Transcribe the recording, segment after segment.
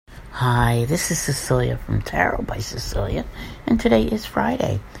Hi, this is Cecilia from Tarot by Cecilia, and today is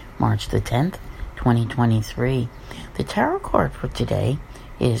Friday, March the 10th, 2023. The tarot card for today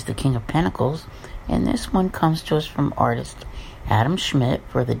is the King of Pentacles, and this one comes to us from artist Adam Schmidt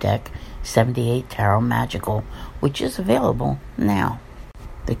for the deck 78 Tarot Magical, which is available now.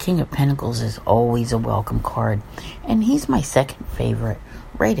 The King of Pentacles is always a welcome card, and he's my second favorite,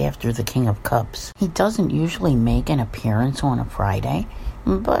 right after the King of Cups. He doesn't usually make an appearance on a Friday,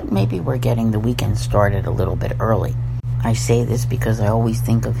 but maybe we're getting the weekend started a little bit early. I say this because I always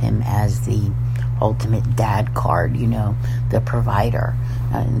think of him as the ultimate dad card, the provider,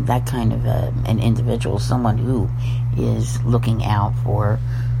 that kind of an individual, someone who is looking out for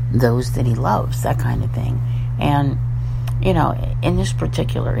those that he loves, that kind of thing. And, in this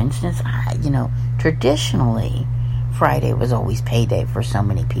particular instance, traditionally, Friday was always payday for so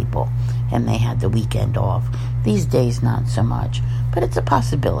many people, and they had the weekend off. These days, not so much, but it's a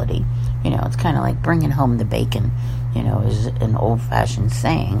possibility. It's kind of like bringing home the bacon, is an old-fashioned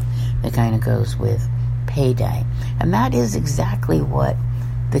saying that kind of goes with payday. And that is exactly what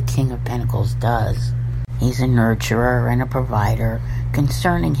the King of Pentacles does. He's a nurturer and a provider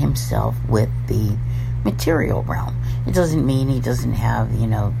concerning himself with the material realm. It doesn't mean he doesn't have,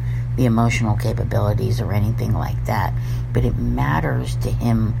 the emotional capabilities or anything like that, but it matters to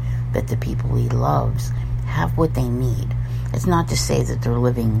him that the people he loves have what they need. It's not to say that they're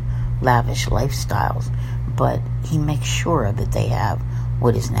living lavish lifestyles, but he makes sure that they have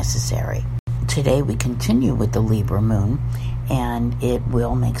what is necessary. Today we continue with the Libra moon, and it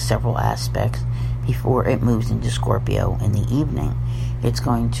will make several aspects before it moves into Scorpio in the evening. It's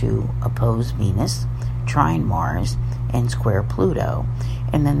going to oppose Venus, trine Mars, and square Pluto,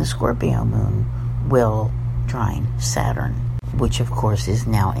 and then the Scorpio moon will trine Saturn, which of course is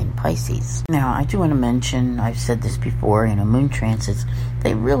now in Pisces. Now, I do want to mention, I've said this before, moon transits,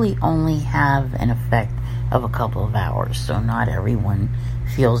 they really only have an effect of a couple of hours, so not everyone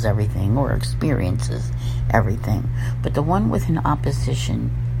feels everything or experiences everything. But the one with an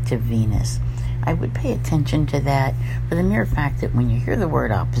opposition to Venus, I would pay attention to that for the mere fact that when you hear the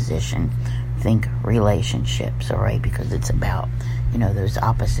word opposition, think relationships, all right? Because it's about, those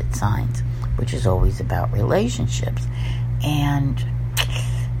opposite signs, which is always about relationships. And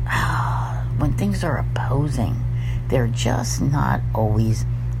when things are opposing, they're just not always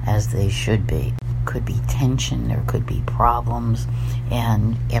as they should be. Could be tension, there could be problems.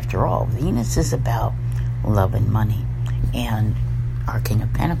 And after all, Venus is about love and money. And our King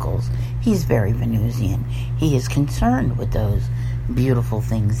of Pentacles, he's very Venusian. He is concerned with those beautiful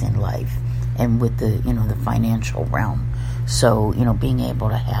things in life and with the, the financial realm. So, being able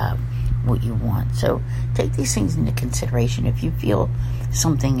to have what you want. So take these things into consideration. If you feel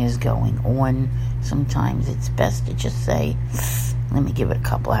something is going on, sometimes it's best to just say, let me give it a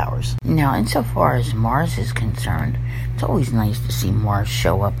couple hours. Now, insofar as Mars is concerned, it's always nice to see Mars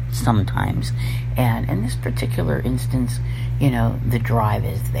show up sometimes. And in this particular instance, the drive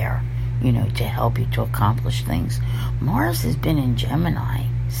is there, to help you to accomplish things. Mars has been in Gemini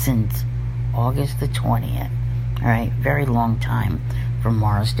since August the 20th. All right, very long time for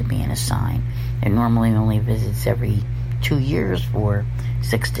Mars to be in a sign. It normally only visits every 2 years for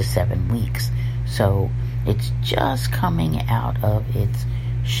 6 to 7 weeks. So it's just coming out of its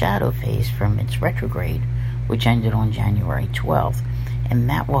shadow phase from its retrograde, which ended on January 12th. And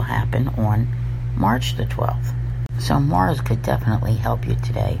that will happen on March the 12th. So Mars could definitely help you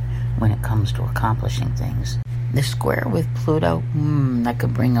today when it comes to accomplishing things. The square with Pluto, that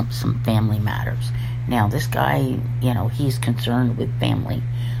could bring up some family matters. Now, this guy, he's concerned with family,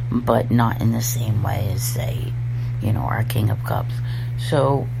 but not in the same way as, say, our King of Cups.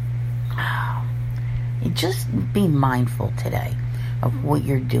 So, just be mindful today of what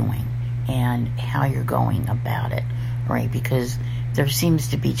you're doing and how you're going about it, right? Because there seems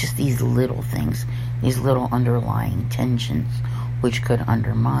to be just these little things, these little underlying tensions, which could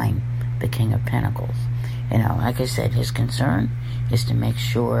undermine the King of Pentacles. Like I said, his concern is to make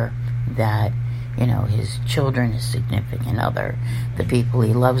sure that, his children, his significant other, the people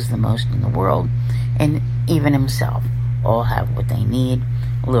he loves the most in the world, and even himself, all have what they need,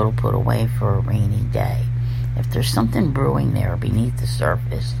 a little put away for a rainy day. If there's something brewing there beneath the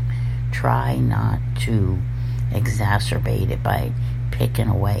surface, try not to exacerbate it by picking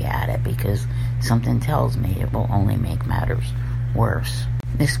away at it, because something tells me it will only make matters worse.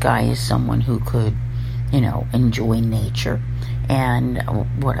 This guy is someone who could, enjoy nature. And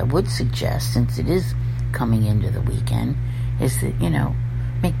what I would suggest, since it is coming into the weekend, is that,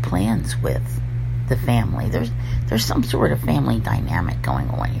 make plans with the family. There's some sort of family dynamic going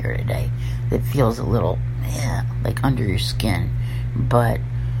on here today that feels a little, like under your skin. But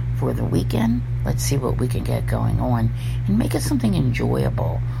for the weekend. Let's see what we can get going on and make it something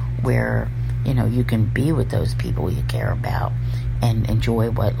enjoyable where, you can be with those people you care about and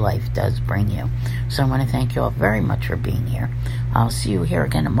enjoy what life does bring you. So I want to thank you all very much for being here. I'll see you here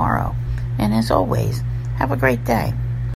again tomorrow. And as always, have a great day.